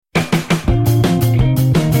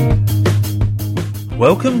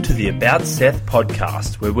Welcome to the About Seth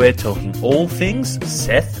podcast, where we're talking all things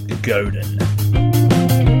Seth Godin.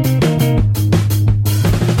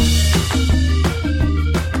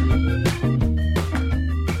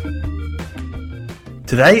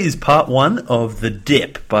 Today is part one of The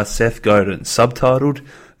Dip by Seth Godin, subtitled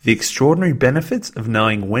The Extraordinary Benefits of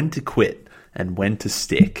Knowing When to Quit and When to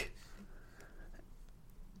Stick.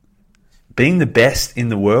 Being the best in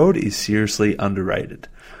the world is seriously underrated.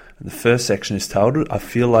 The first section is titled, I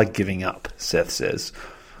Feel Like Giving Up, Seth says.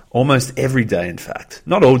 Almost every day, in fact.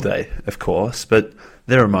 Not all day, of course, but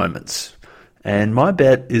there are moments. And my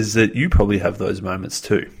bet is that you probably have those moments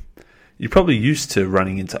too. You're probably used to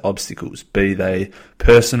running into obstacles, be they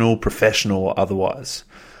personal, professional, or otherwise.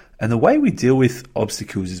 And the way we deal with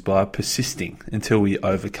obstacles is by persisting until we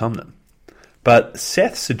overcome them. But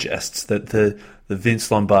Seth suggests that the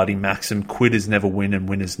Vince Lombardi maxim, quitters never win and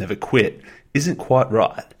winners never quit, isn't quite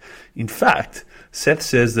right. In fact, Seth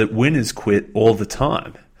says that winners quit all the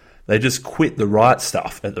time. They just quit the right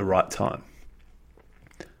stuff at the right time.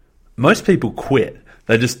 Most people quit,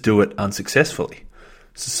 they just do it unsuccessfully.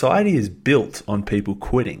 Society is built on people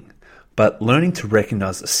quitting, but learning to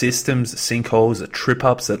recognize the systems, the sinkholes, the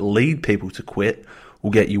trip-ups that lead people to quit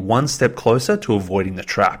will get you one step closer to avoiding the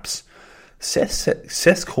traps.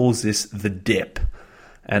 Seth calls this the dip,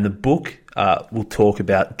 and the book will talk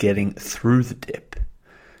about getting through the dip.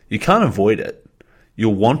 You can't avoid it.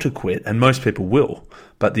 You'll want to quit, and most people will,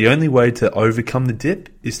 but the only way to overcome the dip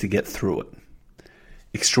is to get through it.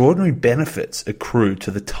 Extraordinary benefits accrue to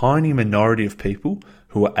the tiny minority of people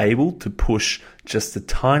who are able to push just a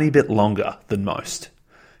tiny bit longer than most.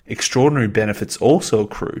 Extraordinary benefits also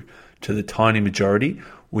accrue to the tiny majority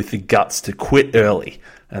with the guts to quit early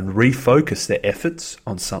and refocus their efforts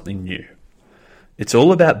on something new. It's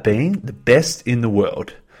all about being the best in the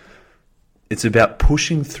world. It's about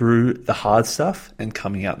pushing through the hard stuff and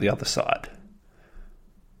coming out the other side.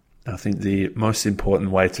 I think the most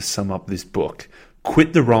important way to sum up this book,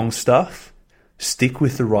 quit the wrong stuff, stick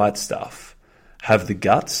with the right stuff, have the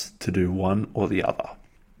guts to do one or the other.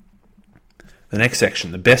 The next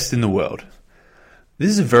section, the best in the world.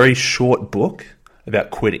 This is a very short book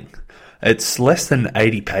about quitting. It's less than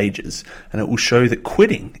 80 pages, and it will show that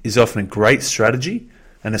quitting is often a great strategy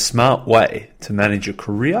and a smart way to manage your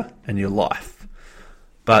career and your life.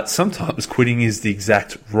 But sometimes quitting is the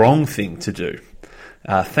exact wrong thing to do.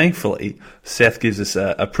 Thankfully, Seth gives us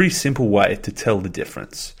a pretty simple way to tell the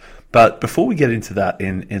difference. But before we get into that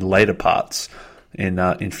in later parts,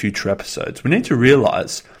 in future episodes, we need to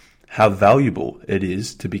realize how valuable it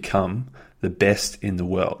is to become the best in the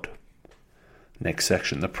world. Next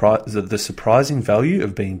section, the surprising value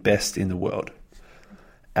of being best in the world.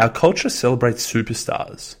 Our culture celebrates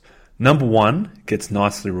superstars. Number one gets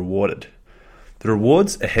nicely rewarded. The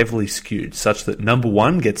rewards are heavily skewed, such that number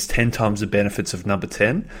one gets 10 times the benefits of number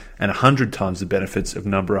 10 and 100 times the benefits of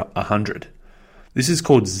number 100. This is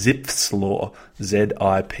called Zipf's Law,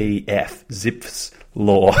 Z-I-P-F, Zipf's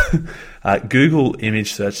Law. Google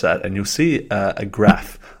image search that and you'll see a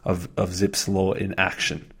graph of Zipf's Law in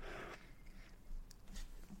action.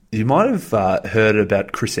 You might have heard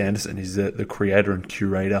about Chris Anderson. He's the creator and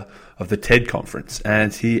curator of the TED Conference,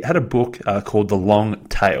 and he had a book called The Long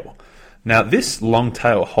Tail. Now, this long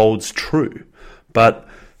tail holds true, but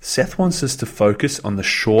Seth wants us to focus on the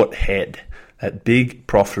short head, that big,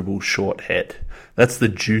 profitable short head. That's the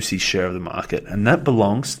juicy share of the market, and that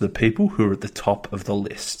belongs to the people who are at the top of the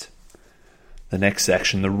list. The next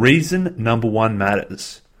section, the reason number one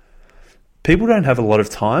matters. People don't have a lot of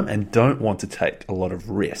time and don't want to take a lot of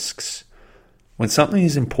risks. When something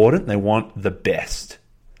is important, they want the best.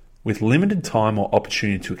 With limited time or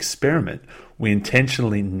opportunity to experiment, we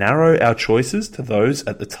intentionally narrow our choices to those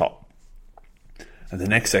at the top. And the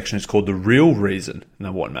next section is called the real reason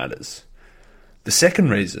number one matters. The second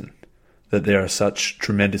reason that there are such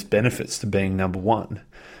tremendous benefits to being number one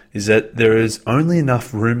is that there is only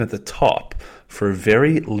enough room at the top for a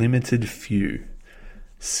very limited few.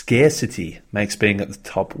 Scarcity makes being at the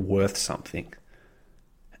top worth something.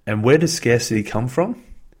 And where does scarcity come from?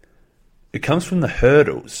 It comes from the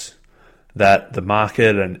hurdles that the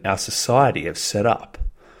market and our society have set up.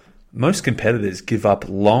 Most competitors give up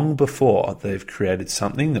long before they've created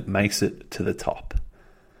something that makes it to the top.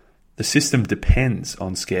 The system depends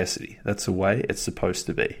on scarcity. That's the way it's supposed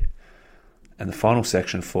to be. And the final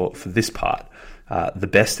section for this part, the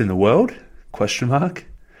best in the world, ?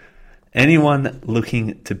 Anyone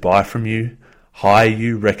looking to buy from you, hire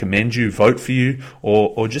you, recommend you, vote for you,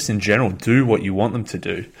 or just in general do what you want them to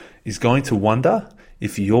do, is going to wonder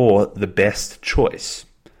if you're the best choice.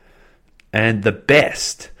 And the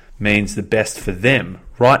best means the best for them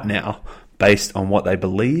right now, based on what they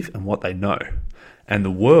believe and what they know. And the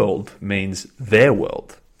world means their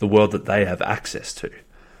world, the world that they have access to.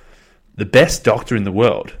 The best doctor in the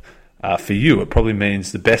world, for you, it probably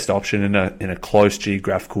means the best option in a close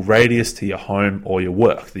geographical radius to your home or your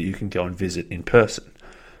work that you can go and visit in person.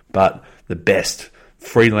 But the best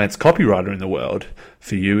freelance copywriter in the world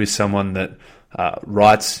for you is someone that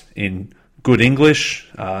writes in good English,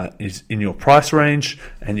 is in your price range,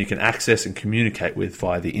 and you can access and communicate with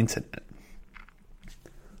via the internet.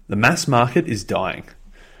 The mass market is dying.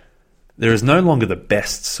 There is no longer the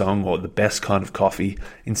best song or the best kind of coffee.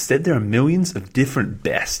 Instead, there are millions of different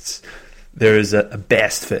bests. There is a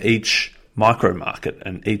best for each micro market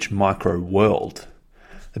and each micro world.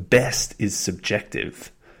 The best is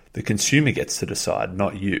subjective. The consumer gets to decide,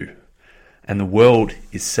 not you. And the world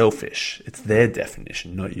is selfish. It's their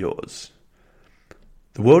definition, not yours.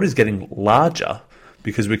 The world is getting larger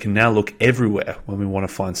because we can now look everywhere when we want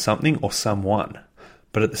to find something or someone.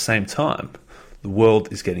 But at the same time, the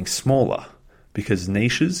world is getting smaller because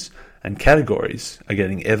niches and categories are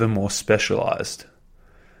getting ever more specialized.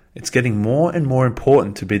 It's getting more and more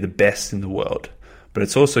important to be the best in the world, but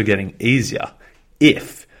it's also getting easier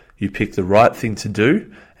if you pick the right thing to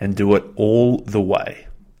do and do it all the way.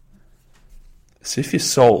 So if you're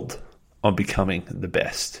sold on becoming the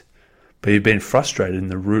best, but you've been frustrated in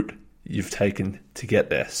the route you've taken to get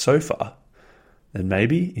there so far, then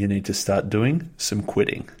maybe you need to start doing some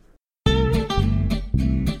quitting.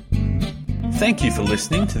 Thank you for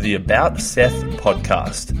listening to the About Seth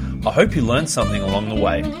podcast. I hope you learned something along the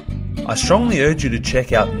way. I strongly urge you to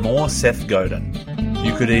check out more Seth Godin.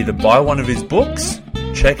 You could either buy one of his books,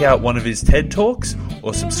 check out one of his TED Talks,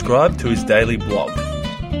 or subscribe to his daily blog.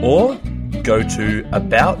 Or go to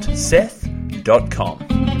aboutseth.com.